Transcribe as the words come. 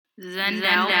Podcast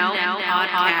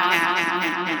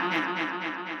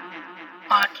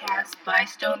by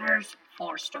stoners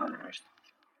for stoners.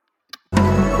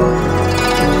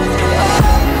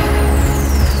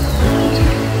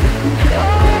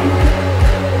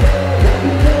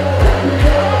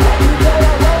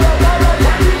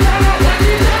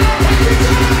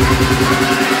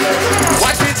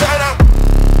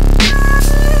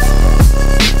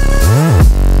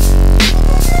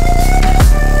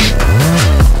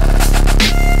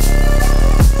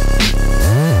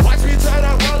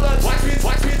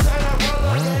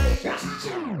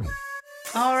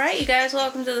 Alright, you guys,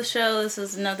 welcome to the show. This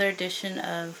is another edition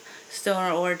of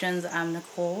Stoner Origins. I'm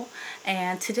Nicole,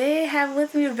 and today I have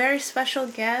with me a very special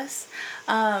guest.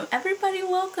 Everybody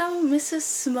welcome Mrs.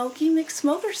 Smokey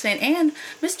McSmokerson and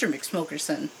Mr.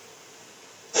 McSmokerson.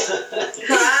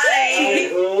 Hi!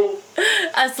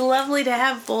 It's lovely to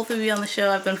have both of you on the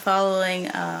show. I've been following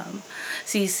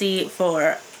CC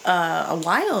for a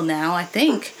while now, I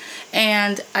think,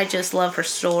 and I just love her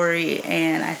story,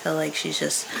 and I feel like she's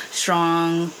just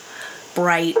strong,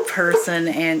 bright person,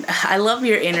 and I love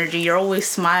your energy. You're always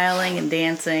smiling and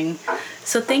dancing,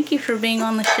 so thank you for being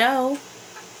on the show.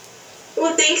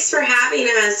 Well, thanks for having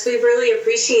us. We really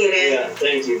appreciate it. Yeah,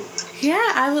 thank you.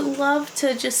 Yeah, I would love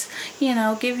to just,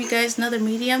 give you guys another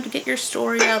medium to get your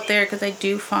story out there, because I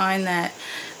do find that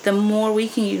the more we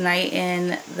can unite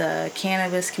in the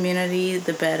cannabis community,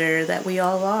 the better that we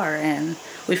all are. And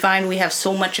we find we have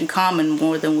so much in common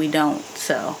more than we don't.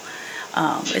 So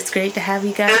it's great to have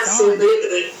you guys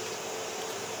Absolutely.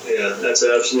 Yeah, that's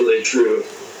absolutely true.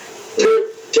 We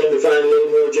tend to find a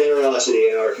little more generosity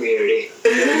in our community.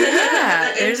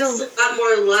 Yeah, there's a lot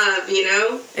more love,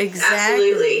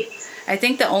 Exactly. Absolutely. I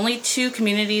think the only two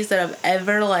communities that have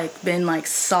ever been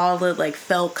solid,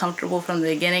 felt comfortable from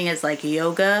the beginning is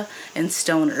yoga and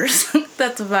stoners.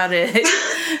 That's about it.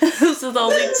 Those are the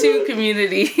only two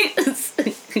communities.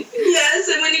 Yes,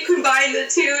 and when you combine the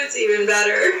two, it's even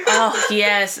better. Oh,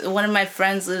 yes. One of my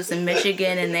friends lives in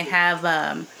Michigan, and they have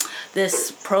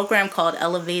this program called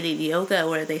Elevated Yoga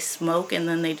where they smoke and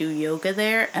then they do yoga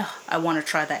there. Oh, I want to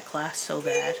try that class so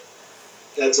bad.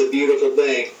 That's a beautiful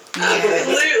thing.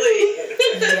 Absolutely.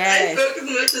 Yes. I smoke as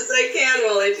much as I can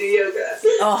while I do yoga.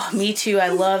 Oh, me too. I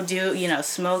love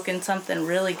smoking something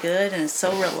really good, and it's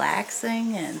so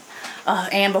relaxing,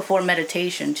 and before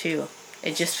meditation too.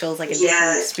 It just feels like a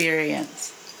different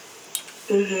experience.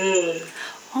 Mhm.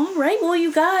 All right, well,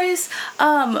 you guys,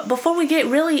 before we get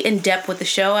really in-depth with the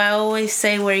show, I always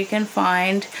say where you can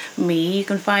find me. You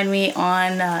can find me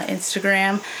on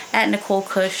Instagram at Nicole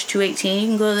Kush 218. You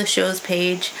can go to the show's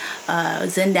page,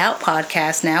 Zenned Out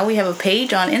Podcast now. We have a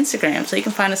page on Instagram, so you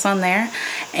can find us on there.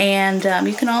 And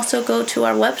you can also go to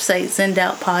our website,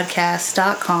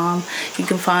 zennedoutpodcast.com. You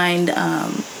can find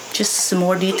just some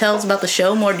more details about the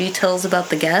show, more details about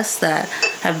the guests that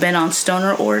have been on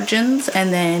Stoner Origins,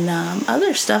 and then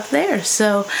other stuff there.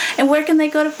 So, and where can they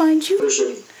go to find you?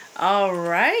 All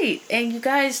right. And you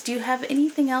guys, do you have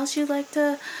anything else you'd like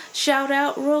to shout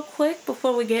out real quick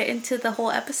before we get into the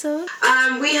whole episode?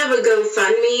 We have a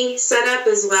GoFundMe set up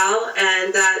as well,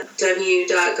 and that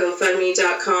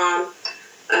w.gofundme.com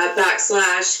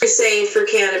 /Crusade for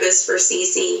Cannabis for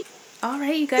CC. All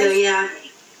right, you guys. So, yeah.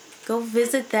 Go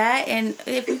visit that, and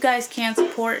if you guys can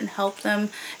support and help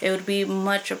them, it would be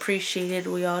much appreciated.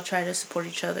 We all try to support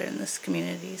each other in this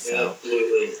community. So. Yeah,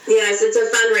 absolutely. Yes, it's a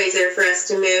fundraiser for us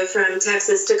to move from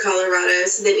Texas to Colorado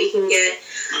so that we can get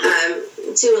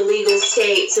to a legal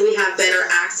state so we have better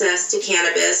access to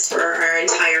cannabis for our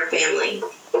entire family.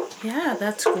 Yeah,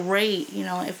 that's great.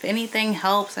 If anything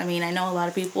helps, I know a lot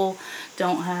of people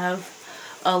don't have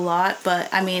a lot,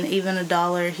 but even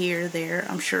 $1 here or there,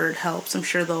 I'm sure it helps. I'm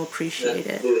sure they'll appreciate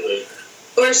it.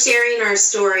 Or sharing our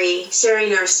story,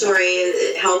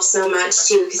 it helps so much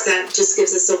too, because that just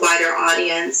gives us a wider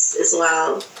audience as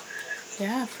well.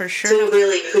 Yeah, for sure. So we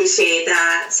really appreciate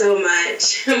that so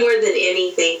much, more than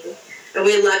anything. And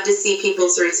we'd love to see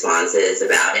people's responses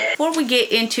about it. Before we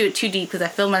get into it too deep, because I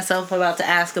feel myself about to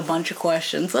ask a bunch of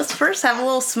questions, let's first have a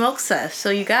little smoke sesh. So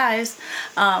you guys,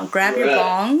 grab your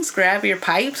bongs, grab your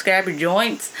pipes, grab your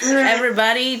joints.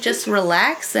 Everybody just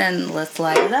relax and let's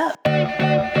light it up.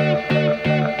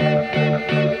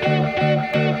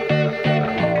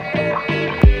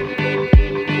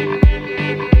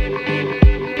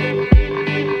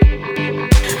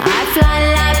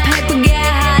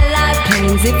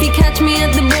 If you catch me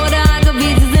at the border, I got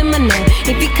visas in my name.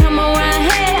 If you come around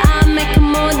here, I'll make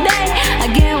them all day. I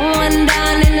get one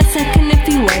down in a second if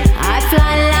you wait. I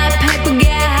fly like paper,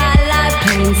 get high like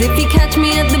planes. If you catch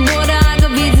me at the border, I got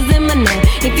visas in my name.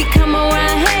 If you come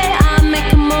around here, I'll make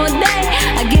them all day.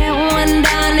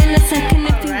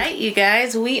 you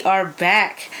guys. We are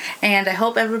back, and I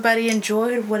hope everybody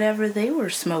enjoyed whatever they were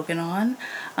smoking on.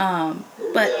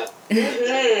 But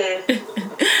and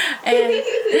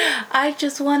I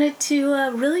just wanted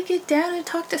to really get down and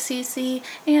talk to Cece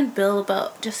and Bill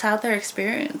about just how their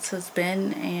experience has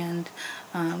been and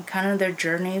kind of their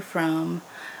journey from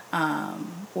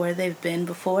where they've been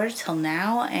before till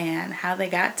now, and how they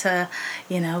got to,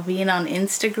 being on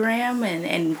Instagram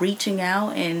and reaching out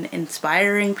and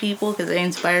inspiring people, because they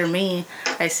inspire me.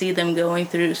 I see them going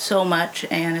through so much,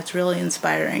 and it's really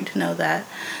inspiring to know that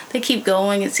they keep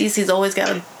going. And Cece's always got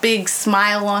a big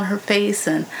smile on her face,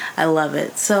 and I love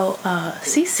it. So,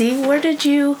 Cece, where did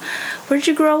you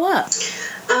grow up?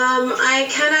 I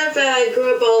kind of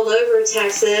grew up all over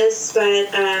Texas, but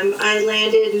I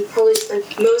landed and probably spent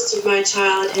most of my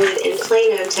childhood in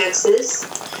Plano, Texas,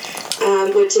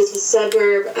 which is a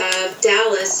suburb of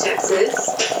Dallas, Texas.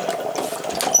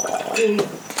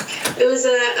 It was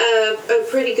a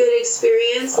pretty good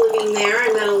experience living there.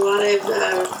 I met a lot of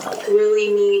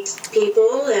really neat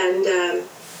people, and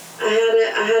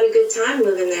I had a good time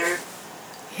living there.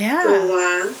 Yeah. For a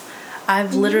while.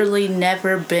 I've literally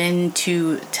never been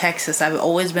to Texas. I've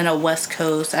always been a West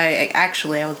Coast. I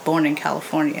was born in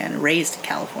California and raised in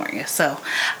California. So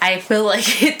I feel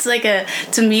like it's like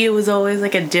to me, it was always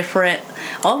like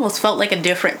almost felt like a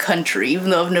different country,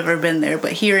 even though I've never been there.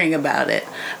 But hearing about it,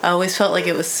 I always felt like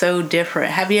it was so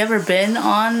different. Have you ever been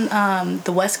on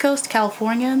the West Coast,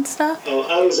 California and stuff? Oh,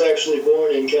 I was actually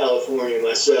born in California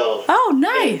myself. Oh,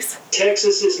 nice. And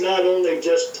Texas is not only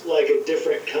just like a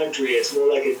different country, it's more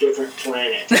like a different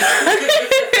planet.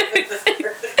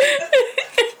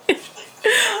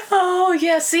 Oh,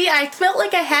 yeah. See, I felt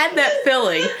like I had that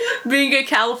feeling being a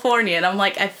Californian. I'm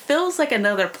like, it feels like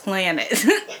another planet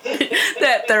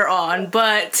that they're on.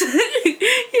 But,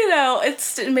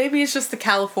 maybe it's just the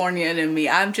Californian in me.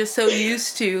 I'm just so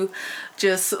used to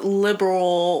just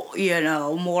liberal,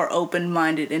 more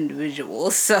open-minded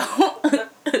individuals. So.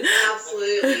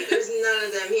 Absolutely. There's none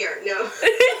of them here. No. Just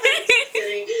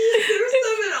kidding. There's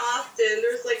some in Austin.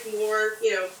 There's like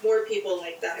more people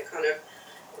like that kind of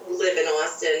live in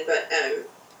Austin, but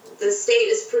the state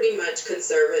is pretty much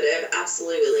conservative,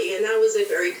 absolutely, and that was a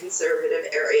very conservative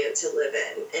area to live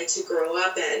in and to grow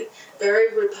up in. Very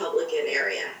Republican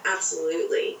area,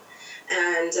 absolutely.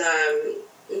 And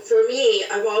for me,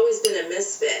 I've always been a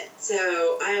misfit,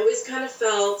 so I always kind of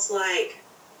felt like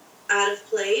out of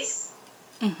place,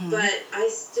 but I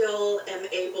still am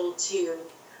able to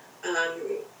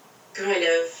kind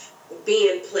of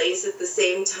be in place at the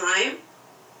same time.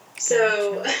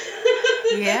 So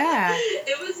yeah,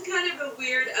 it was kind of a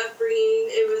weird upbringing.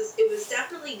 It was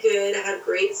definitely good. I had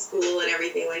great school and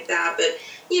everything like that. But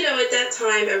at that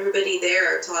time, everybody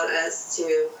there taught us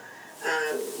to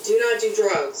do not do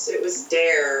drugs. It was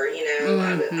DARE.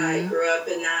 I grew up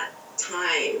in that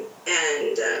time,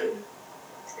 and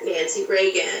Nancy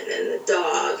Reagan and the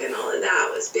dog and all of that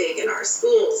was big in our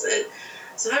schools, and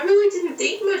so I really didn't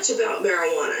think much about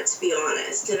marijuana, to be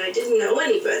honest, and I didn't know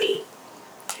anybody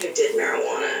who did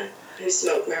marijuana, who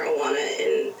smoked marijuana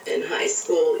in high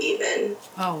school even.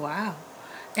 Oh, wow.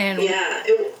 And yeah,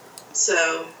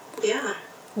 yeah.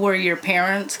 Were your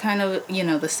parents kind of,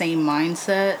 the same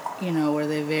mindset? Were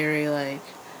they very, like,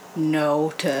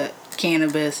 no to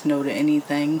cannabis, no to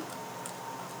anything?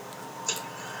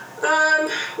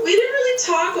 We didn't really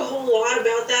talk a whole lot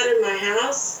about that in my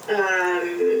house.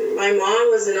 My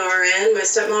mom was an RN, my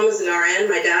stepmom was an RN,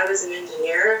 my dad was an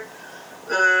engineer.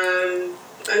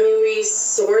 We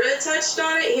sort of touched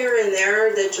on it here and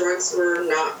there, that drugs were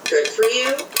not good for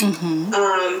you.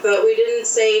 But we didn't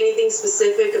say anything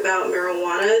specific about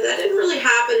marijuana. That didn't really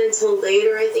happen until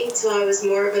later, I think, till I was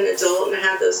more of an adult and I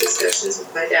had those discussions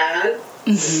with my dad.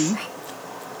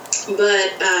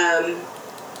 But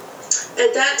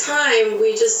at that time,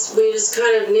 we just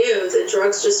kind of knew that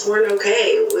drugs just weren't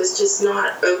okay. It was just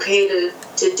not okay to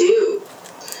do.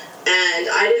 And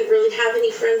I didn't really have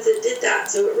any friends that did that,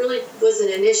 so it really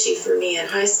wasn't an issue for me in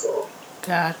high school.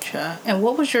 Gotcha. And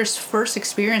what was your first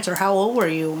experience, or how old were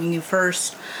you when you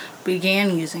first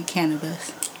began using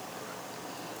cannabis?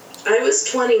 I was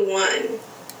 21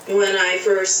 when I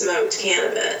first smoked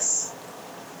cannabis.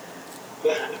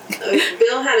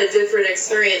 Bill had a different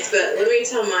experience, but let me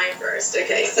tell mine first.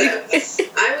 Okay, so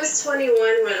I was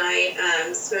 21 when I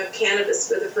smoked cannabis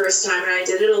for the first time, and I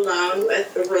did it alone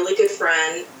with a really good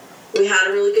friend. We had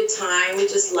a really good time. We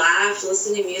just laughed,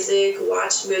 listened to music,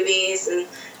 watched movies, and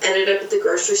ended up at the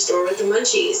grocery store with the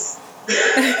munchies.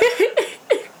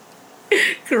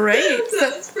 Great. So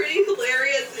it's pretty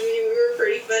hilarious. We were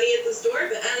pretty funny at the store,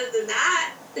 but other than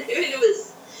that, it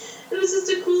it was just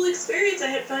a cool experience. I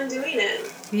had fun doing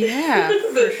it. Yeah.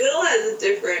 But Bill has a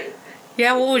different.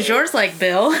 Yeah, what was yours like,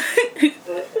 Bill?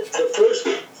 The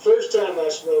first time I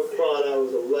smoked pot, I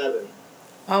was 11.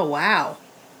 Oh, wow.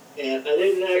 And I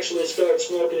didn't actually start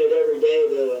smoking it every day,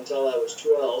 though, until I was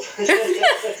 12.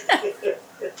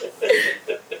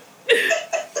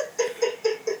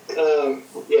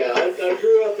 Yeah, I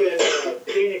grew up in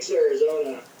Phoenix,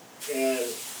 Arizona, and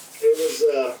it was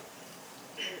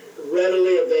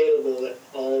readily available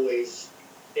always,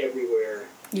 everywhere.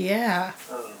 Yeah.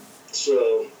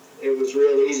 So it was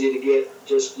real easy to get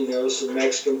just, some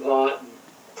Mexican pot,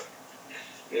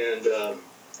 and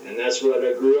that's what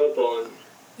I grew up on.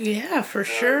 Yeah, for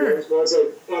sure. Once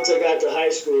I got to high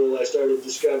school, I started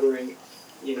discovering,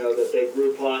 that they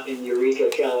grew pot in Eureka,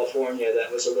 California.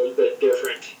 That was a little bit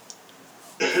different.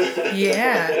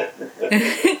 Yeah.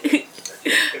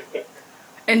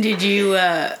 And did you,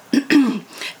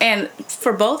 and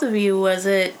for both of you, was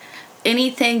it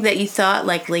anything that you thought,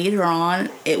 like, later on,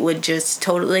 it would just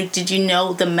totally, did you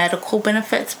know the medical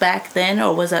benefits back then,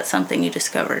 or was that something you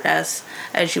discovered as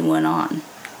you went on?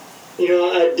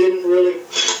 I didn't really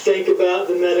think about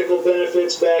the medical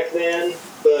benefits back then,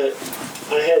 but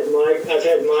I've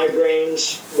had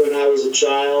migraines when I was a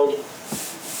child,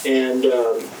 and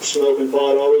smoking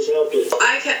pot always helped it.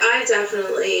 I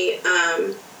definitely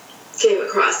came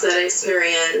across that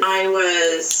experience. I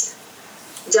was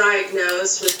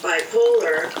diagnosed with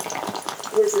bipolar.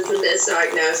 This is a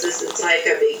misdiagnosis. It's like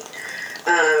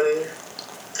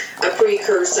a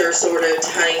precursor sort of to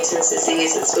Huntington's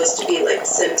disease. It's supposed to be like a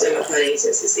symptom of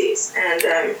Huntington's disease.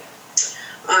 And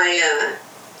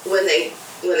when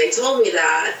they told me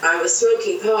that, I was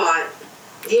smoking pot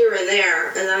here and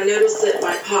there, and I noticed that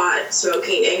my pot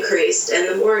smoking increased, and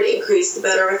the more it increased, the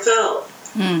better I felt.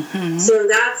 Mm-hmm. So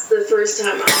that's the first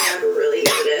time I ever really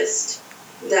noticed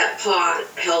that pot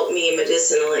helped me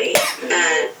medicinally.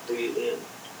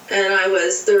 And I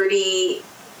was 30,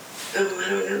 I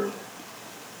don't know.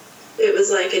 It was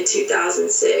like in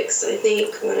 2006, I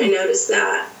think, when I noticed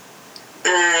that.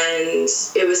 And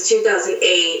it was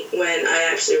 2008 when I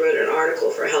actually wrote an article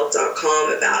for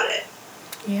Health.com about it.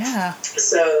 Yeah.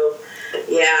 So,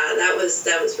 yeah, that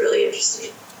was really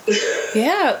interesting.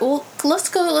 Yeah, well, let's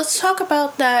talk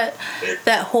about that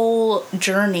whole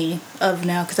journey of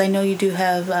now, because I know you do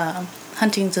have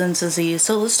Huntington's disease.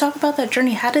 So let's talk about that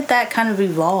journey. How did that kind of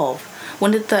evolve?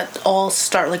 When did that all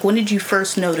start? Like, when did you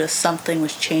first notice something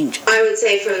was changing? I would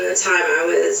say from the time I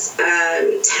was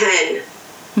 10,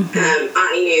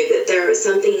 I knew that there was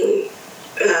something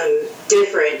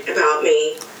different about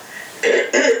me.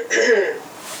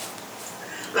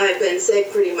 I've been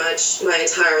sick pretty much my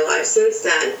entire life since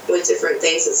then with different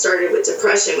things. It started with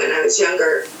depression when I was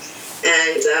younger,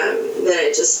 and then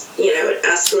it just, it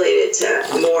escalated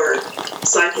to more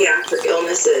psychiatric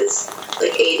illnesses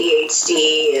like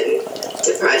ADHD and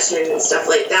depression and stuff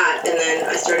like that. And then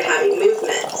I started having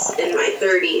movements in my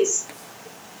 30s.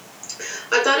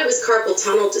 I thought it was carpal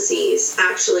tunnel disease,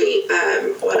 actually.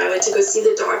 When I went to go see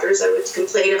the doctors, I would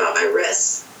complain about my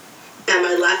wrists. And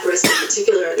my left wrist in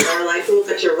particular, they were like, well,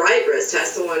 but your right wrist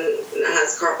has the one that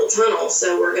has carpal tunnel,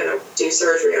 so we're going to do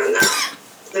surgery on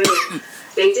that.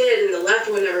 They did, and the left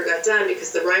one never got done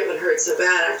because the right one hurt so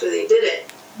bad after they did it.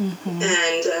 Mm-hmm.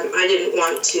 And I didn't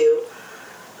want to.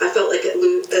 I felt like it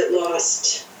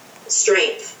lost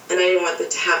strength, and I didn't want that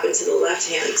to happen to the left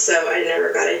hand, so I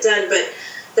never got it done. But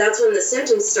that's when the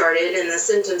symptoms started, and the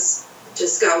symptoms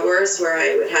just got worse, where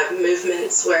I would have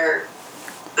movements where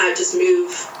I would just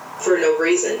move for no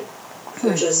reason,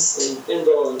 for just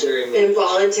involuntary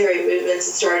movements.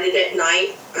 It started at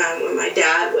night when my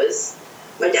dad was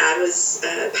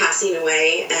passing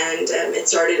away, and it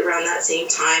started around that same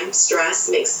time. Stress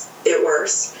makes it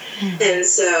worse. And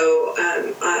so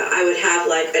I would have,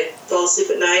 I'd fall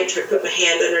asleep at night, try to put my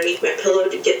hand underneath my pillow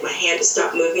to get my hand to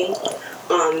stop moving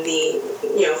on the,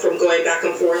 from going back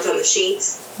and forth on the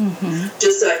sheets,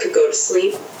 just so I could go to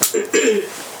sleep.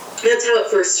 That's how it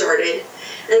first started.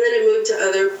 And then it moved to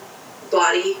other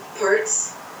body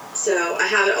parts. So I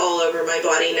have it all over my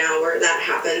body now where that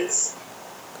happens.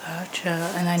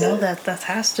 Gotcha. And I know that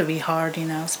has to be hard,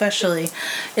 especially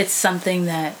it's something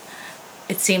that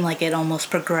it seemed like it almost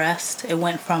progressed. It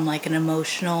went from like an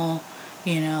emotional,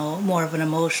 more of an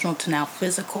emotional to now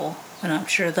physical. And I'm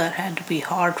sure that had to be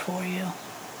hard for you.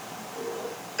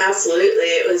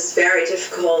 Absolutely. It was very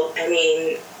difficult. I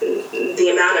mean, the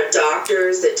amount of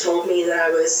doctors that told me that I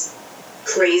was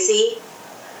crazy.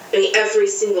 I mean, every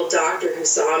single doctor who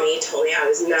saw me told me I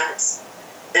was nuts.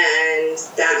 And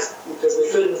that... Because they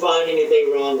couldn't find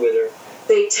anything wrong with her.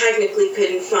 They technically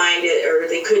couldn't find it, or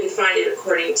they couldn't find it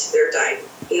according to their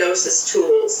diagnosis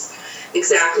tools.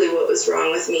 exactly what was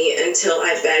wrong with me until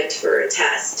I begged for a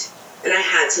test. And I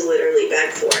had to literally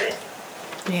beg for it.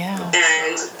 Yeah.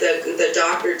 And the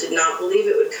doctor did not believe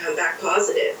it would come back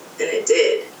positive, and it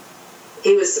did.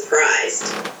 He was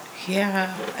surprised.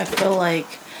 Yeah, I feel like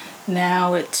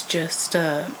now it's just,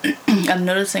 I'm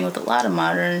noticing with a lot of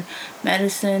modern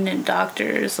medicine and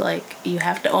doctors, like, you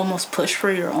have to almost push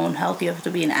for your own health. You have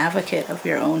to be an advocate of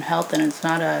your own health, and it's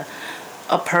not a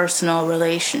personal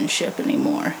relationship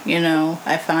anymore. You know,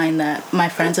 I find that my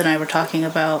friends and I were talking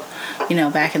about, you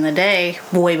know, back in the day,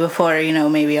 way before, you know,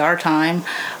 maybe our time,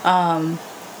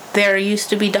 there used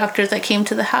to be doctors that came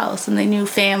to the house and they knew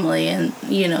family, and,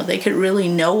 you know, they could really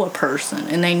know a person,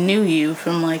 and they knew you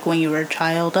from, like, when you were a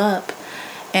child up.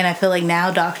 And I feel like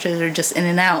now doctors are just in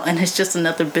and out, and it's just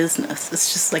another business.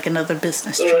 It's just like another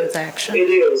business transaction. It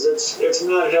is. It's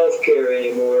not healthcare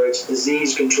anymore. It's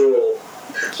disease control.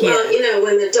 Well, you know,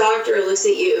 when the doctor looks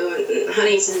at you, and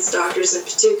Huntington's doctors in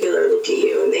particular look at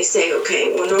you, and they say,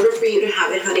 okay, well, in order for you to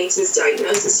have a Huntington's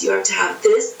diagnosis, you have to have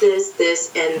this, this,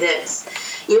 this, and this.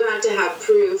 You have to have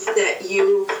proof that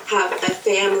you have a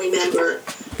family member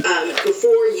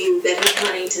before you that has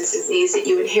Huntington's disease that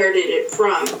you inherited it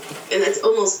from. And that's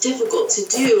almost difficult to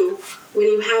do when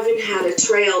you haven't had a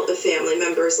trail of family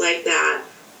members like that,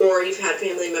 or you've had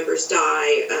family members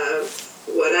die of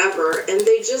whatever, and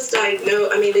they just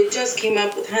they just came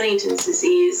up with Huntington's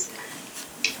disease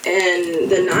in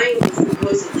the 90s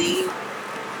supposedly,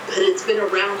 but it's been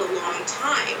around a long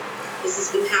time. This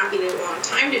has been happening a long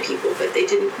time to people, but they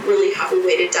didn't really have a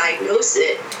way to diagnose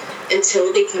it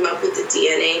until they came up with the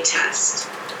DNA test.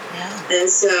 Yeah. And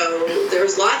so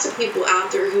there's lots of people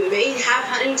out there who may have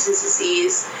Huntington's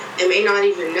disease and may not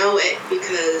even know it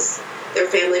because their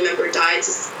family member died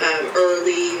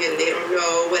early and they don't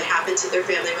know what happened to their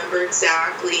family member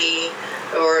exactly,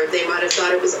 or they might have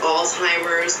thought it was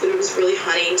Alzheimer's, but it was really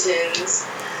Huntington's.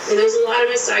 And there's a lot of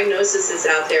misdiagnoses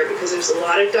out there because there's a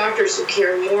lot of doctors who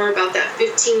care more about that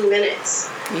 15 minutes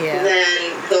than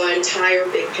the entire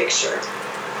big picture.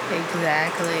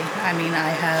 Exactly. I mean,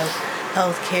 I have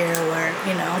healthcare where,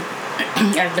 you know,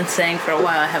 I've been saying for a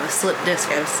while, I have a slip disc.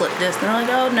 And they're like,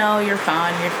 oh, no, you're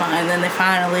fine. And then they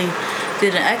finally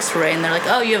did an x-ray, and they're like,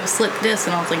 oh, you have a slip disc.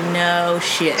 And I was like, no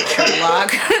shit, Sherlock.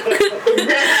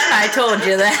 I told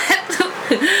you that.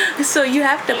 So you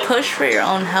have to push for your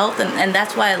own health, and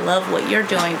that's why I love what you're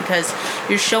doing, because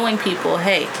you're showing people,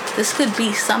 hey, this could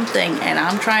be something, and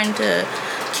I'm trying to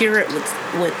cure it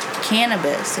with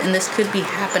cannabis, and this could be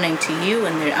happening to you.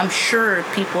 And I'm sure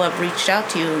people have reached out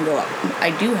to you and go,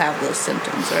 I do have those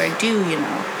symptoms, or I do, you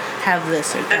know, have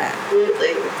this or that.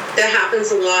 Absolutely. That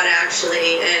happens a lot,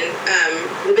 actually.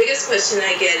 And the biggest question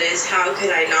I get is, how could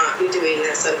I not be doing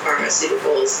this on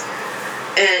pharmaceuticals?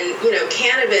 And, you know,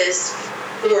 cannabis,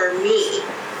 for me,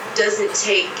 doesn't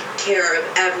take care of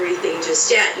everything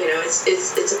just yet. You know,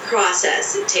 it's a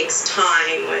process. It takes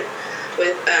time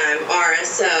with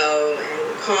RSO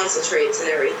and concentrates and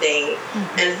everything.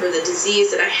 Mm-hmm. And for the disease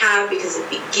that I have, because it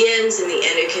begins in the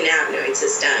endocannabinoid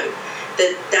system,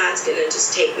 that's going to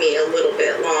just take me a little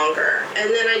bit longer.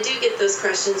 And then I do get those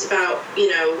questions about, you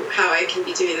know, how I can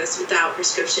be doing this without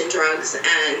prescription drugs.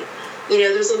 And, you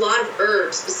know, there's a lot of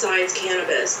herbs besides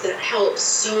cannabis that help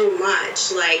so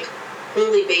much. Like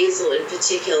holy basil in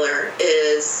particular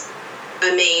is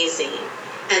amazing.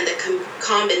 And the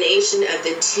combination of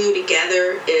the two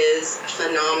together is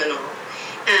phenomenal.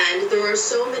 And there are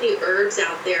so many herbs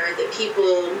out there that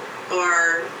people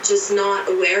are just not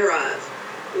aware of.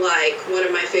 Like, one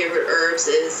of my favorite herbs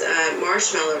is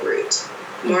marshmallow root.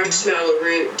 Mm-hmm. Marshmallow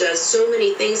root does so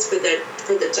many things for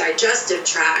the digestive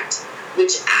tract,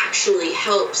 which actually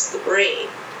helps the brain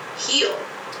heal.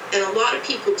 And a lot of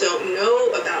people don't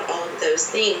know about all of those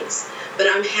things. But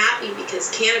I'm happy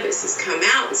because cannabis has come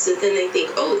out, so then they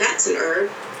think, oh, that's an herb.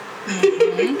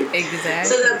 Mm-hmm. Exactly.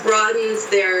 So that broadens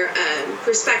their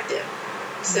perspective.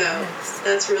 So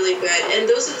that's really good. And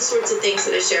those are the sorts of things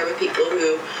that I share with people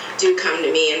who do come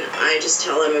to me, and I just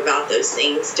tell them about those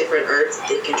things, different herbs that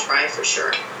they can try for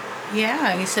sure.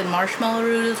 Yeah, you said marshmallow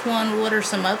root is one. What are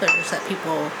some others that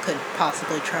people could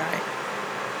possibly try?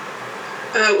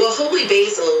 Well, holy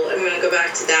basil, I'm going to go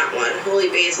back to that one. Holy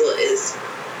basil is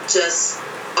just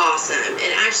awesome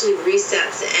and actually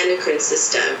resets the endocrine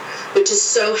system, which is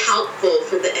so helpful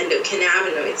for the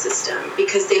endocannabinoid system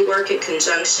because they work in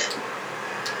conjunction.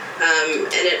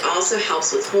 And it also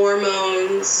helps with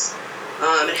hormones.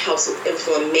 It helps with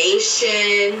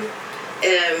inflammation.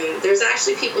 There's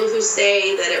actually people who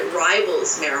say that it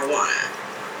rivals marijuana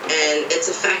and its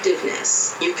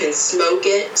effectiveness. You can smoke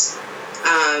it.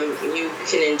 You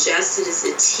can ingest it as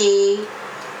a tea.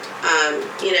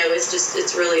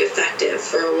 It's really effective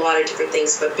for a lot of different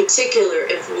things, but particular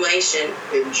inflammation.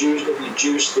 If you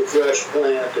juice the fresh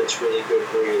plant, it's really good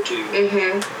for you too.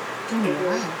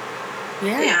 Wow.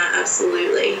 Yeah,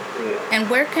 absolutely. Yeah. And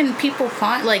where can people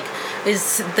find, like,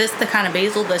 is this the kind of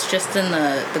basil that's just in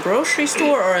the grocery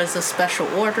store, or is it special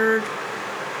ordered?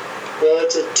 Well,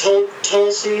 it's a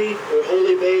Tulsi, or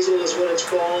holy basil is what it's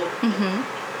called.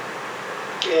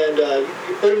 And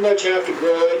you pretty much have to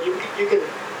grow it.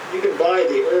 You can buy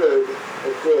the herb,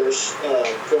 of course,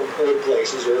 from herb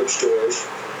places, herb stores.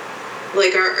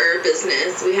 Like our herb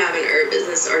business, we have an herb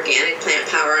business, Organic Plant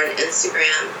Power, on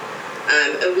Instagram,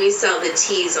 and we sell the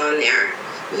teas on there.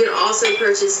 You can also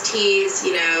purchase teas,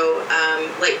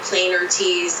 like plainer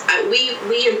teas.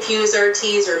 We infuse our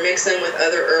teas or mix them with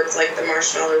other herbs like the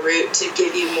marshmallow root to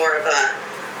give you more of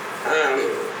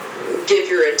give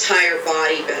your entire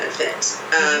body benefit.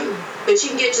 But you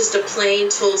can get just a plain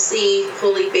Tulsi,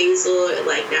 holy basil at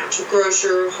like Natural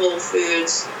Grocer, Whole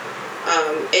Foods,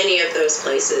 any of those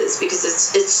places, because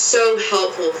it's so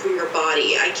helpful for your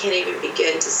body. I can't even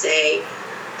begin to say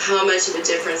how much of a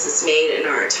difference it's made in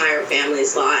our entire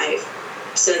family's life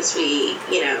since we,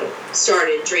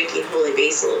 started drinking holy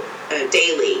basil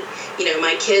daily.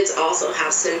 My kids also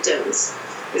have symptoms,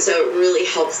 and so it really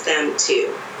helps them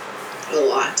too a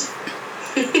lot.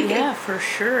 Yeah, for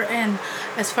sure. And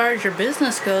as far as your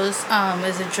business goes,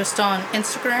 is it just on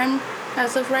Instagram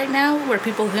as of right now, where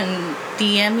people can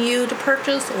DM you to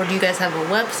purchase, or do you guys have a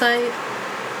website?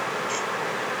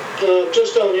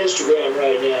 Just on Instagram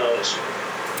right now.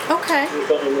 Okay.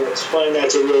 I find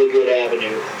that's a really good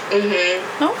avenue.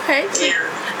 Okay.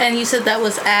 Yeah. And you said that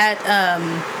was at,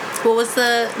 what was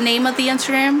the name of the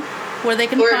Instagram where they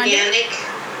can find it?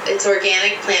 It's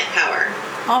Organic Plant Power.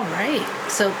 All right.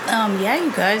 So,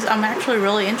 you guys, I'm actually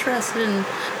really interested in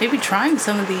maybe trying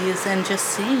some of these and just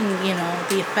seeing,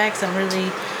 the effects. I'm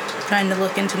really trying to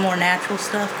look into more natural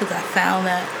stuff because I found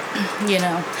that,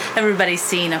 everybody's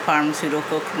seen a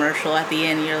pharmaceutical commercial at the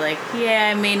end. You're like,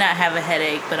 yeah, I may not have a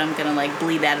headache, but I'm going to,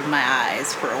 bleed out of my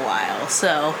eyes for a while.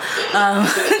 So,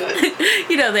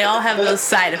 they all have those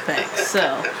side effects.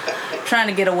 So, trying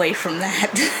to get away from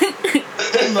that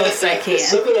the most I can.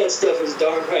 Some of that stuff is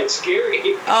downright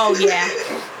scary. Oh, yeah.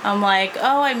 I'm like,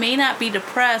 I may not be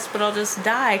depressed, but I'll just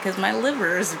die because my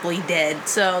liver is bleed dead,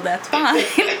 so that's fine.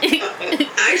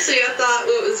 Actually, I thought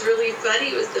what was really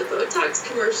funny was the Botox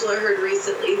commercial I heard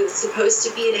recently that's supposed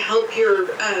to be to help your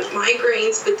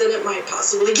migraines, but then it might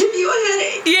possibly give you a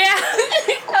headache. Yeah.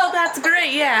 Oh, that's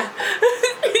great, yeah.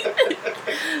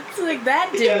 It's like,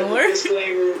 that didn't work. The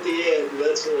disclaimer at the end,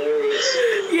 that's hilarious.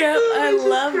 Yep, I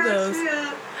love cracks those. me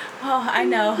up. Oh, I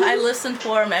know. I listen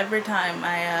for them every time.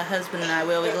 My husband and I,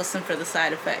 we always listen for the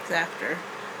side effects after,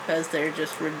 because they're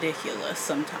just ridiculous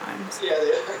sometimes. Yeah,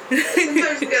 they are.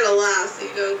 Sometimes you gotta laugh so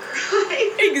you don't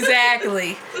cry.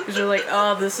 Exactly. Because you're like,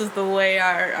 this is the way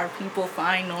our people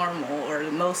find normal, or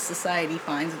most society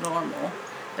finds normal.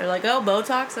 They're like,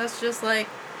 Botox, that's just like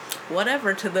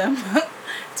whatever to them.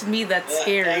 To me, that's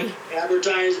scary.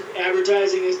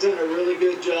 Advertising has done a really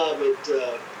good job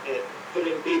at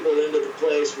putting people into the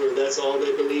place where that's all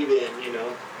they believe in,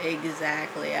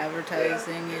 Exactly.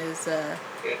 Advertising is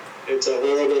it's a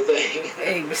horrible thing.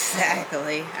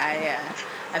 Exactly.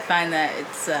 I find that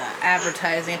it's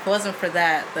advertising. If it wasn't for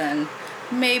that, then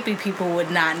maybe people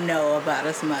would not know about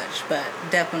as much, but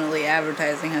definitely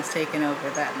advertising has taken over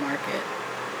that market.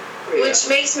 Which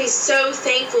makes me so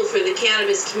thankful for the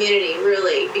cannabis community,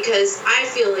 really, because I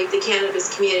feel like the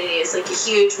cannabis community is like a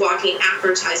huge walking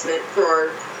advertisement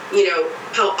for,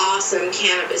 how awesome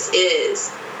cannabis is.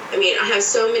 I mean, I have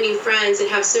so many friends that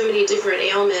have so many different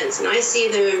ailments, and I see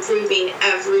them improving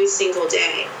every single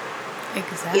day.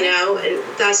 Exactly. And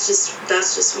that's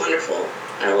just wonderful.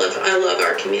 I love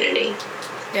our community.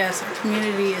 Yes, our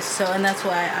community is and that's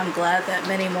why I'm glad that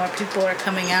many more people are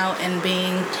coming out and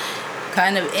being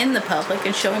kind of in the public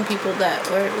and showing people that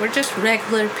we're just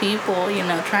regular people,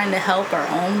 trying to help our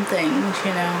own things,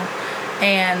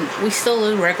 and we still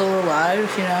live regular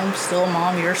lives, I'm still a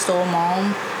mom, you're still a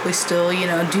mom, we still,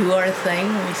 do our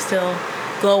thing, we still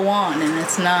go on, and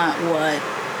it's not what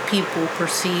people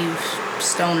perceive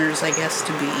stoners, I guess,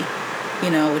 to be,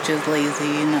 which is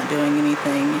lazy and not doing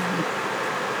anything and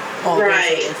all those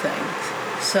other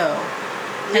things. So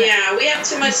yeah, we have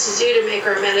too much to do to make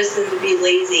our medicine to be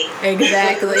lazy.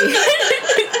 Exactly.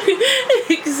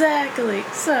 Exactly.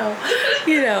 So,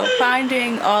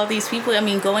 finding all these people,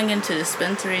 going into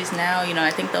dispensaries now,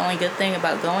 I think the only good thing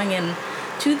about going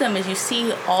into them is you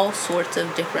see all sorts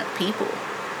of different people.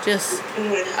 Just,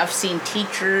 I've seen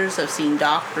teachers, I've seen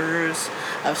doctors,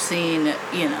 I've seen,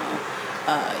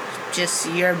 just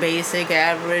your basic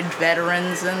average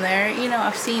veterans in there. You know,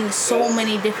 I've seen so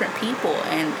many different people,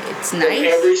 and it's nice. From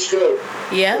every stroke.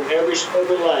 Yeah. From every stroke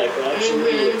of life,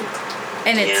 absolutely.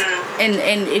 And it's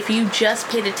and if you just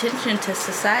paid attention to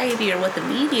society or what the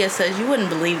media says, you wouldn't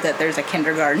believe that there's a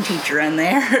kindergarten teacher in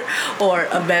there or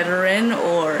a veteran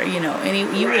or, you know,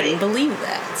 you wouldn't believe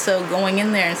that. So going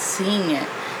in there and seeing it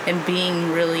and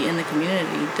being really in the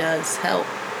community does help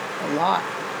a lot.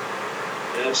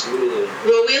 Absolutely.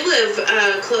 Well, we live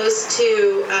close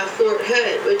to Fort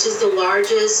Hood, which is the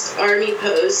largest Army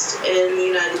post in the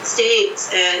United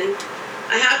States, and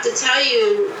I have to tell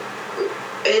you,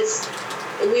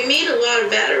 we meet a lot of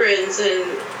veterans, and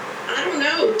I don't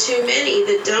know too many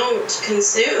that don't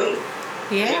consume.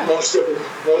 Yeah. Most of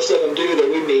them do that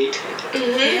we meet.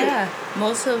 Mm-hmm. Yeah.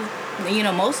 Most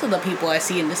of the people I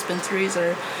see in dispensaries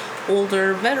are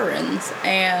older veterans,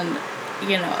 and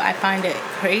you know, I find it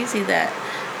crazy that,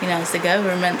 you know, it's the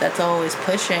government that's always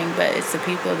pushing, but it's the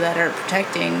people that are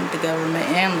protecting the government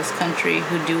and this country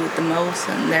who do it the most,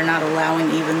 and they're not allowing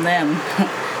even them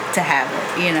to have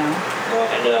it, you know.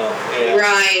 I know. Yeah.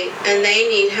 Right, and they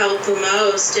need help the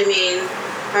most. I mean,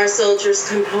 our soldiers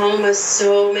come home with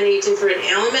so many different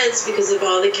ailments because of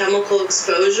all the chemical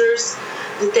exposures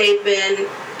that they've been,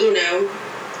 you know,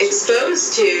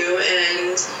 exposed to,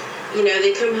 and you know,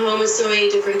 they come home with so many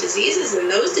different diseases,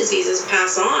 and those diseases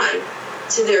pass on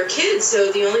to their kids.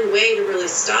 So the only way to really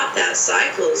stop that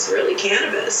cycle is really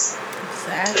cannabis.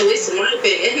 Exactly. At least in my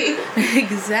opinion.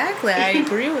 Exactly. I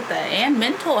agree with that. And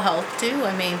mental health, too.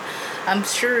 I mean, I'm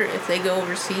sure if they go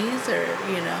overseas or,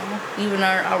 you know, even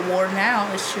our war now,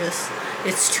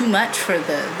 it's too much for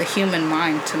the human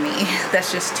mind to me.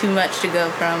 That's just too much to go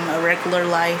from a regular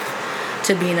life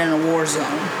to being in a war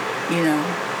zone, you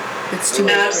know. It's too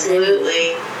much.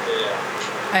 Absolutely.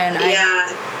 And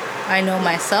I know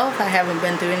myself, I haven't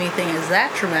been through anything as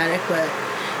that traumatic, but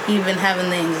even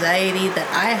having the anxiety that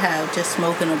I have, just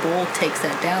smoking a bowl takes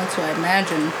that down. So I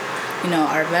imagine, you know,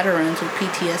 our veterans with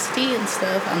PTSD and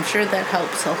stuff, I'm sure that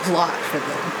helps a lot for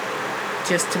them,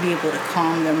 just to be able to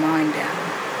calm their mind down.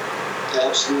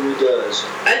 Absolutely does.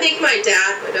 I think my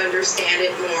dad would understand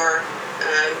it more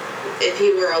if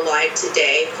he were alive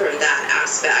today from that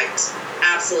aspect.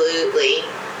 Absolutely.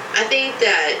 I think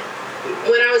that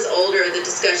when I was older, the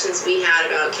discussions we had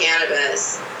about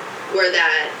cannabis were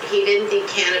that he didn't think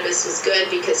cannabis was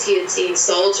good because he had seen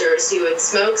soldiers who would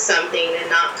smoke something and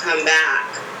not come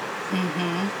back.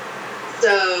 Mm-hmm.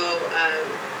 So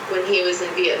when he was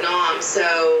in Vietnam,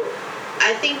 so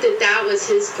I think that was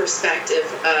his perspective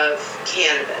of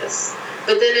cannabis.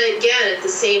 But then again, at the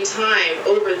same time,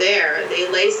 over there, they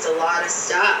laced a lot of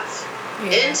stuff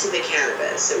into the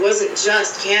cannabis. It wasn't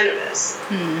just cannabis.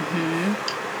 Mm-hmm.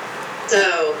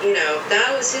 So, you know,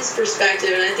 that was his perspective,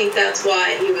 and I think that's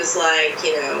why he was like,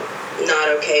 you know, not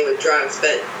okay with drugs.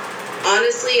 But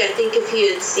honestly, I think if he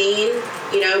had seen,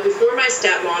 you know, before my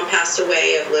stepmom passed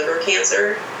away of liver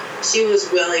cancer, she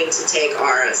was willing to take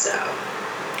RSO.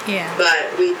 Yeah.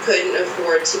 But we couldn't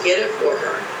afford to get it for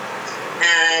her.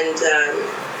 And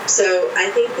so I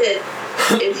think that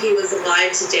if he was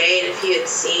alive today and if he had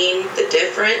seen the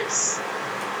difference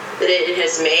that it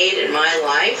has made in my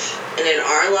life and in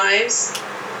our lives,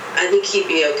 I think he'd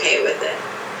be okay with it.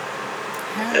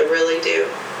 I really do.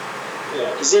 Yeah,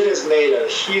 because it has made a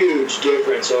huge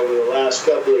difference over the last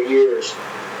couple of years.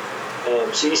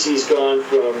 Cece's gone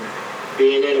from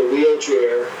being in a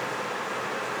wheelchair.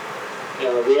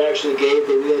 We actually gave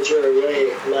the wheelchair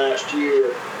away last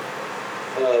year,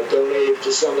 donated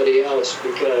to somebody else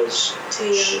because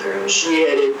she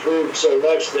had improved so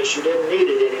much that she didn't need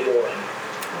it anymore.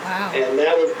 Wow. And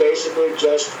that was basically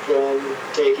just from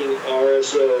taking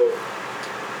RSO,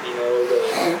 you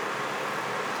know,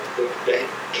 the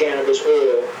cannabis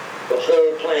oil, the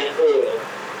whole plant oil,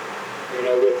 you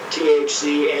know, with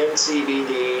THC and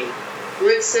CBD.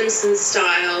 Rick Simpson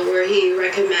style, where he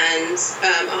recommends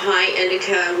a high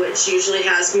indica, which usually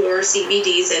has more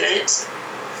CBDs in it.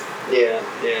 Yeah,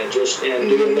 and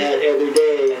doing that every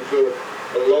day, and for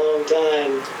a long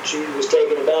time, she was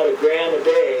taking about a gram a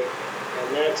day.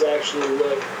 And that's actually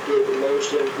what did the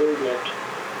most improvement.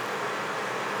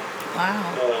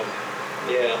 Wow.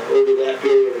 Over that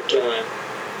period of time.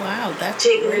 Wow, that's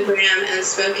taking great. a gram and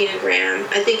smoking a gram.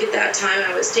 I think at that time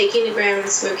I was taking a gram and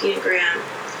smoking a gram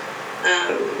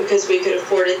because we could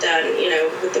afford it then. You know,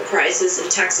 with the prices in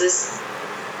Texas,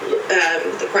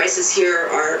 the prices here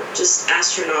are just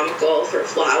astronomical for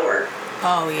flour.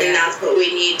 Oh yeah. And that's what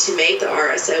we need to make the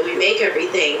RSO. We make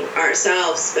everything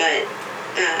ourselves, but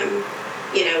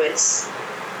you know, it's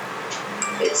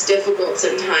difficult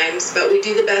sometimes, but we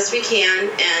do the best we can,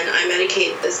 and I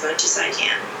medicate as much as I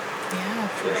can. Yeah,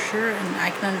 for sure, and I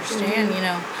can understand,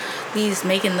 he's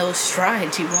making those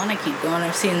strides. You want to keep going.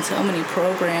 I've seen so many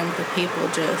programs of people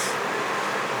just,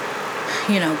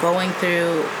 going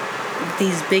through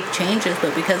these big changes,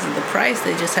 but because of the price,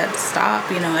 they just had to stop.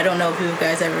 I don't know if you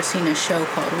guys ever seen a show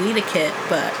called Weed Kit,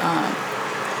 but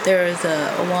there was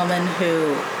a woman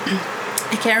who,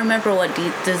 I can't remember what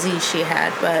disease she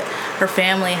had, but her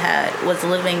family was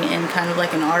living in kind of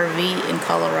like an RV in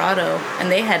Colorado, and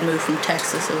they had moved from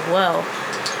Texas as well.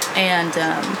 And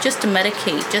just to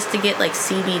medicate, just to get like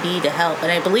CBD to help.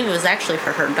 And I believe it was actually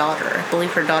for her daughter. I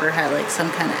believe her daughter had like some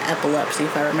kind of epilepsy,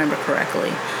 if I remember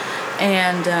correctly.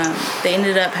 And they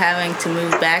ended up having to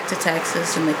move back to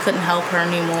Texas, and they couldn't help her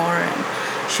anymore. And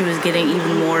she was getting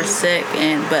even more sick.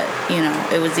 But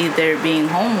it was either being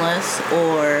homeless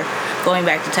or going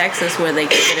back to Texas where they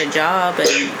could get a job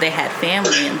and they had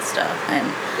family and stuff. And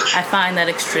I find that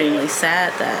extremely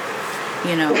sad that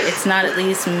it's not at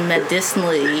least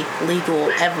medicinally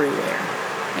legal everywhere.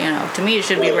 To me it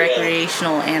should be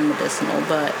recreational and medicinal,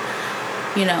 but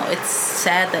it's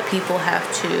sad that people have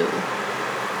to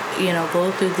go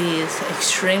through these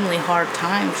extremely hard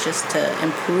times just to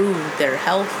improve their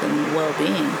health and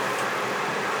well-being.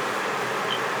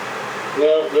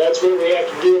 Well, that's what we have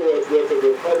to deal with the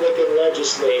Republican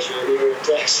legislature here in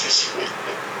Texas.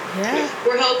 Yeah.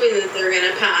 We're hoping that they're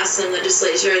going to pass some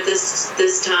legislature at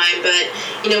this time, but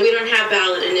we don't have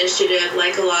ballot initiative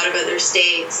like a lot of other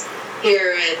states.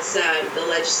 Here, it's the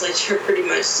legislature pretty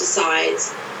much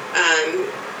decides.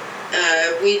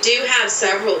 We do have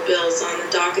several bills on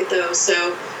the docket, though,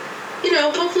 so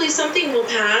hopefully something will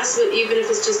pass, even if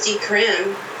it's just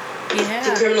decrim. Yeah.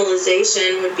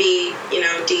 Decriminalization would be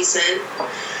decent.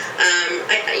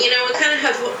 I kind of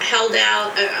have held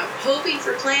out, hoping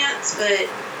for plants, but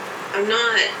I'm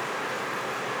not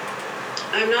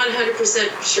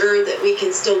 100% sure that we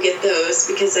can still get those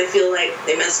because I feel like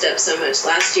they messed up so much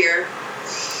last year.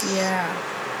 Yeah.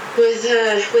 With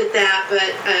that,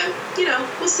 but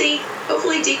we'll see.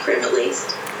 Hopefully, decrim at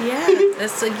least. Yeah, you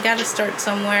got to start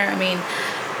somewhere. I mean,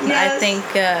 yes. I think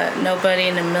nobody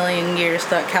in a million years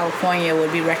thought California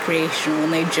would be recreational,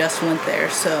 and they just went there.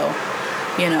 So.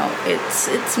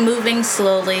 It's moving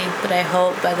slowly, but I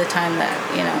hope by the time that,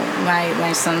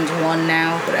 my son's 1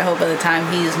 now, but I hope by the time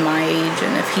he's my age,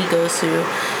 and if he goes through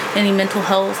any mental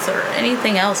health or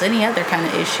anything else, any other kind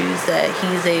of issues, that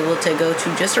he's able to go to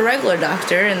just a regular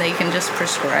doctor and they can just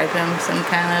prescribe him some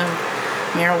kind of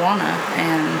marijuana,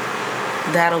 and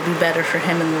that'll be better for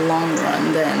him in the long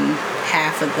run than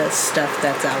half of the stuff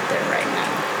that's out there right now.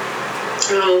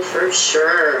 Oh, for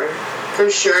sure. For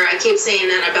sure. I keep saying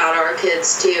that about our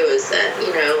kids, too, is that,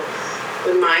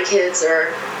 when my kids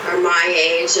are my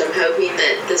age, I'm hoping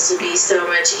that this will be so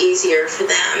much easier for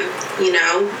them,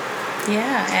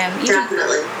 Yeah, and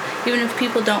definitely. Even if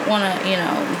people don't want to,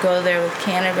 go there with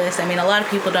cannabis, I mean, a lot of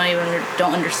people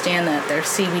don't understand that there's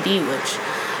CBD, which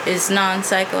is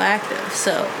non-psychoactive.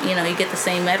 So, you get the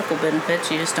same medical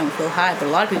benefits, you just don't feel high. But a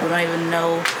lot of people don't even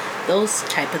know those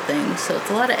type of things. So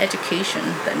it's a lot of education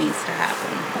that needs to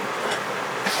happen.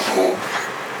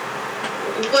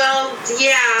 Well,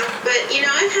 yeah, but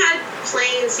I've had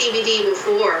plain CBD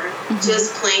before,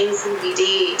 just plain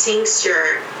CBD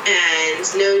tincture and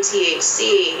no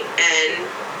THC, and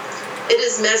it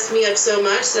has messed me up so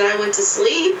much that I went to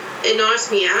sleep. It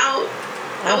knocked me out.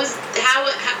 I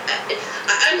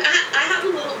have a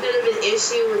little bit of an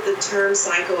issue with the term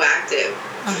psychoactive.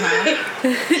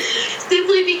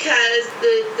 Simply because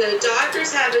the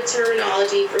doctors have a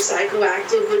terminology for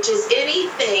psychoactive, which is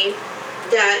anything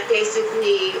that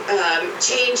basically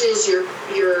changes your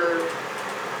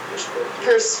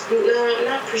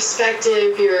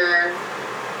perspective, your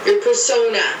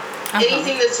persona.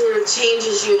 Anything that sort of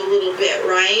changes you a little bit,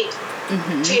 right?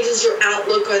 Changes your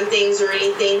outlook on things or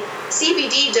anything.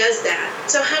 CBD does that.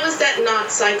 So how is that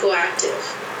not psychoactive?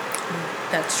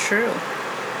 That's true.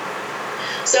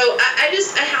 So I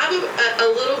have a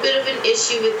little bit of an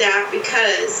issue with that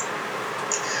because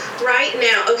right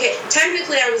now, okay,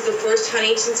 technically I was the first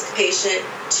Huntington's patient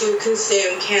to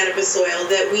consume cannabis oil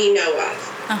that we know of.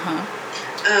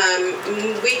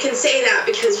 We can say that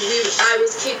because I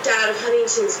was kicked out of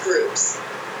Huntington's groups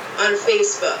on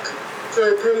Facebook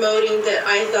for promoting that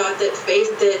I thought that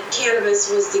cannabis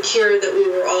was the cure that we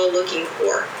were all looking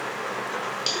for.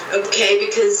 Okay,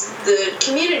 because the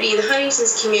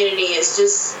Huntington's community is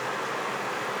just,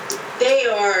 they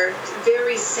are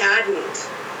very saddened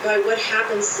by what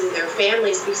happens to their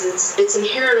families because it's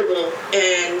inheritable,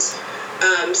 and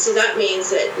So that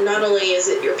means that not only is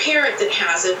it your parent that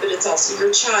has it, but it's also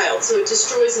your child. So it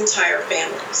destroys entire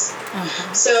families.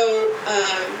 So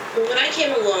when I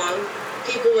came along,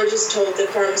 people were just told that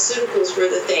pharmaceuticals were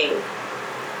the thing.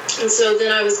 And so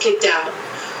then I was kicked out.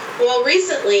 Well,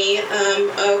 recently,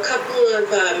 a couple of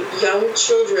young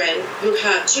children who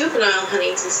have juvenile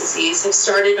Huntington's disease have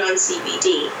started on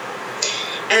CBD.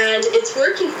 And it's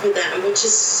working for them, which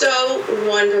is so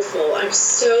wonderful. I'm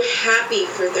so happy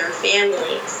for their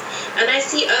families. And I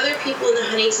see other people in the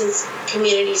Huntington's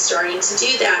community starting to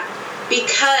do that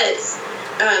because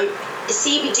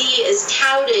CBD is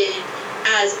touted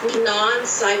as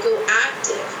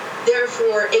non-psychoactive.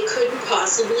 Therefore, it couldn't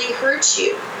possibly hurt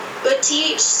you. But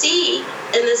THC,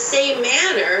 in the same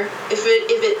manner, if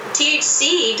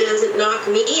THC doesn't knock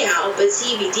me out, but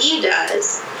CBD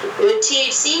does. Well,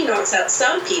 THC knocks out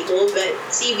some people, but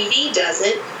CBD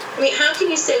doesn't. I mean, how can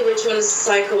you say which one is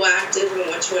psychoactive and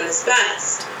which one is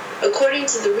best? According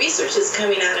to the research that's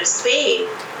coming out of Spain,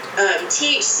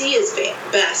 THC is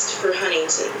best for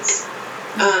Huntington's,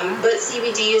 but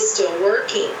CBD is still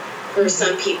working for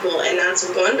some people, and that's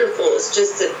wonderful. It's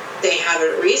just that they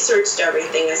haven't researched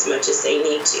everything as much as they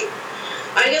need to.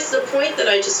 I guess the point that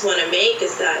I just want to make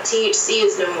is that THC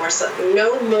is no more,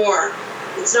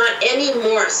 it's not any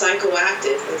more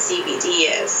psychoactive than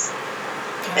CBD is.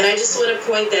 And I just want to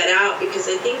point that out because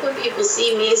I think when people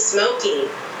see me smoking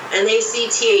and they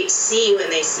see THC when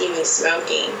they see me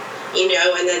smoking, you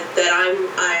know, and that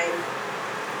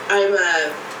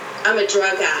I'm a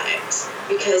drug addict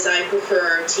because I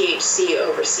prefer THC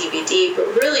over CBD, but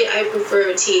really I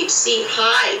prefer THC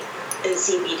high than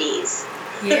CBDs.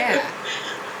 Yeah.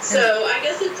 So I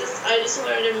guess I just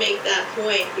wanted to make that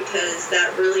point because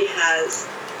that really has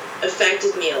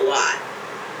affected me a lot.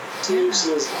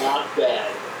 THC is not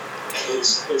bad.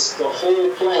 It's the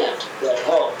whole plant that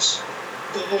helps.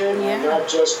 Not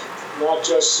just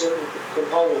certain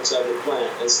components of the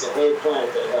plant. It's the whole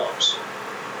plant that helps.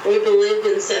 We believe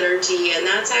in synergy, and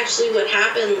that's actually what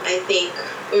happened, I think,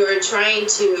 we were trying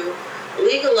to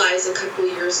legalize a couple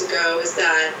years ago, is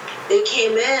that they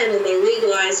came in and they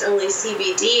legalized only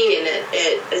CBD, and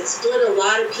it split a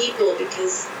lot of people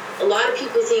because a lot of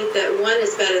people think that one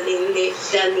is better than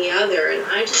the other, and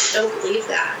I just don't believe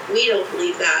that. We don't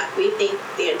believe that. We think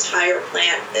the entire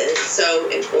plant is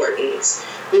so important.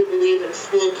 We believe in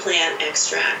full plant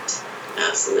extract.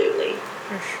 Absolutely.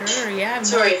 For sure, yeah. I've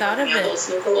Sorry, never thought of it.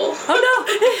 Nicole. Oh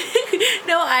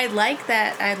no, no. I like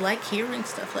that. I like hearing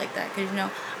stuff like that because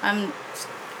I'm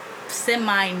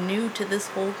semi-new to this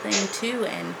whole thing too,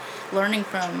 and learning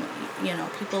from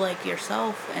people like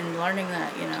yourself, and learning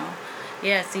that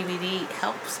yeah, CBD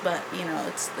helps, but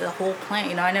it's the whole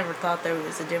plant. I never thought there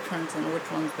was a difference in which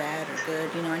one's bad or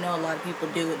good. I know a lot of people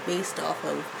do it based off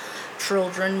of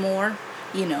children more.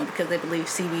 Because they believe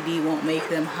CBD won't make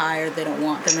them high, or they don't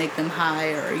want to make them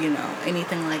high, or,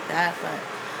 anything like that. But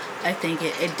I think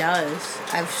it does.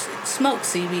 I've smoked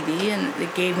CBD, and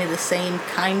it gave me the same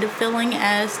kind of feeling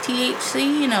as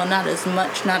THC, not as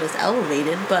much, not as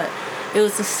elevated, but it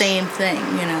was the same thing,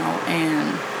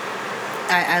 and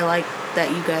I like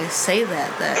that you guys say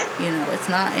that, it's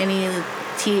not any,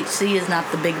 THC is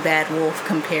not the big bad wolf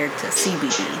compared to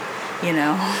CBD.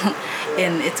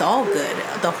 And it's all good.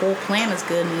 The whole plant is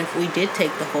good, and if we did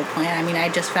take the whole plant, I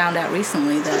just found out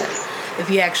recently that if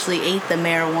you actually ate the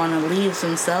marijuana leaves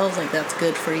themselves, that's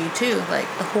good for you too.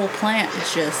 The whole plant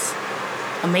is just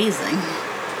amazing.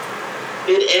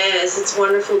 It is. It's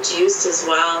wonderful juiced as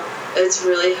well. It's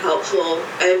really helpful.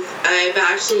 I've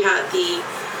actually had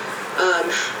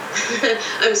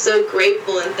I'm so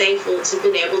grateful and thankful to have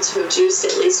been able to have juiced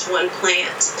at least one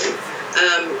plant.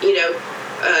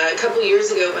 A couple years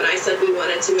ago when I said we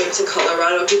wanted to move to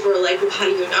Colorado, people were like, well, how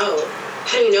do you know?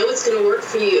 How do you know it's going to work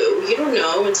for you? You don't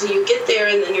know until you get there,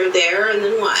 and then you're there, and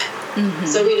then what? Mm-hmm.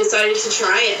 So we decided to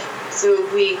try it. So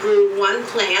we grew one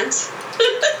plant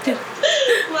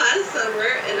last summer,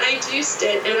 and I juiced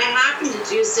it, and I happened to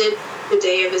juice it the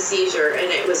day of a seizure,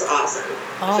 and it was awesome.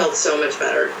 I felt so much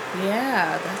better.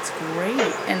 Yeah, that's great.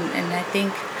 And I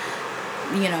think,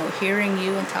 hearing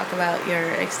you and talk about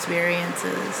your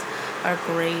experiences are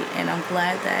great, and I'm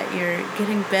glad that you're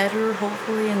getting better,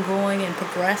 hopefully, and going and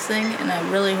progressing, and I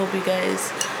really hope you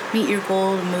guys meet your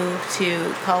goal to move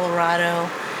to Colorado.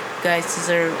 You guys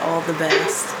deserve all the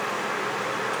best.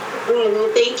 Oh, well,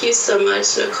 thank you so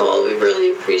much, Nicole. We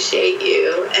really appreciate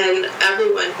you and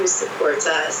everyone who supports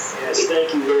us. Yes,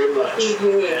 thank you very much.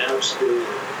 Mm-hmm. Yeah, absolutely.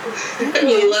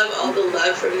 We love all the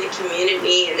love from the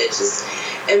community, and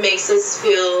it makes us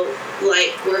feel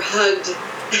like we're hugged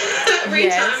Every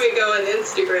time we go on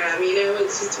Instagram,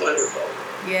 it's just wonderful.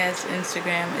 Yes,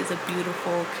 Instagram is a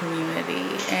beautiful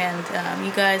community. And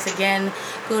you guys, again,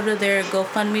 go to their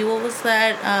GoFundMe. What was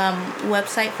that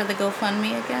website for the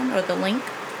GoFundMe again, or the link?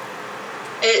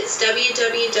 It's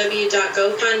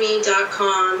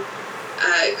www.gofundme.com,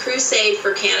 Crusade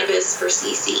for Cannabis for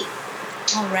CC.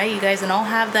 All right, you guys, and I'll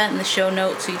have that in the show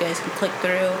notes so you guys can click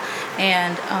through,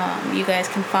 and you guys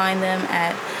can find them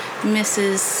at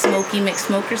Mrs. Smokey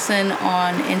McSmokerson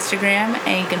on Instagram,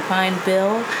 and you can find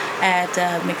Bill at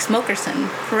McSmokerson,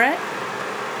 correct?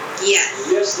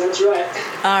 Yes, that's right.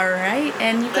 All right,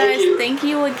 and you guys, thank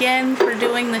you again for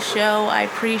doing the show. I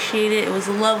appreciate it. It was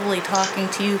lovely talking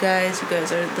to you guys. You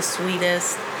guys are the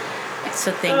sweetest.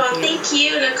 So thank you. Thank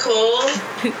you, Nicole.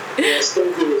 Yes,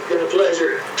 thank you. It's been a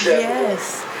pleasure. Definitely.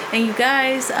 Yes. And you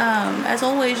guys, as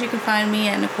always, you can find me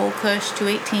at Nicole Kush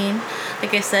 218.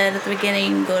 Like I said at the beginning,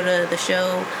 you can go to the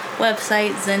show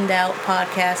website,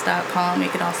 zendoutpodcast.com. You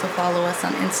can also follow us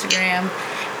on Instagram.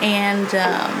 And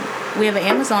we have an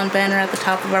Amazon banner at the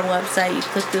top of our website. You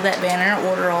click through that banner,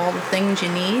 order all the things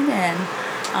you need, and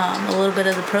a little bit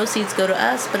of the proceeds go to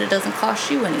us, but it doesn't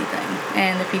cost you anything.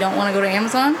 And if you don't want to go to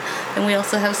Amazon, then we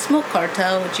also have Smoke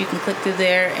Cartel, which you can click through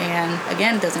there, and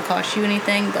again, it doesn't cost you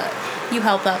anything, but you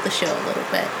help out the show a little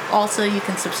bit. Also, you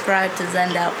can subscribe to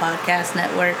Zened Out Podcast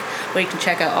Network, where you can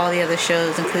check out all the other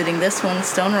shows, including this one,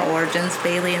 Stoner Origins,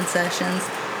 Bailey and Sessions,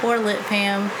 or Lit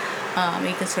Fam.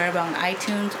 You can subscribe on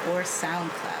iTunes or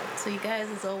SoundCloud. So you guys,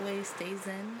 as always, stay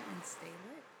zen and stay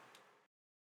lit.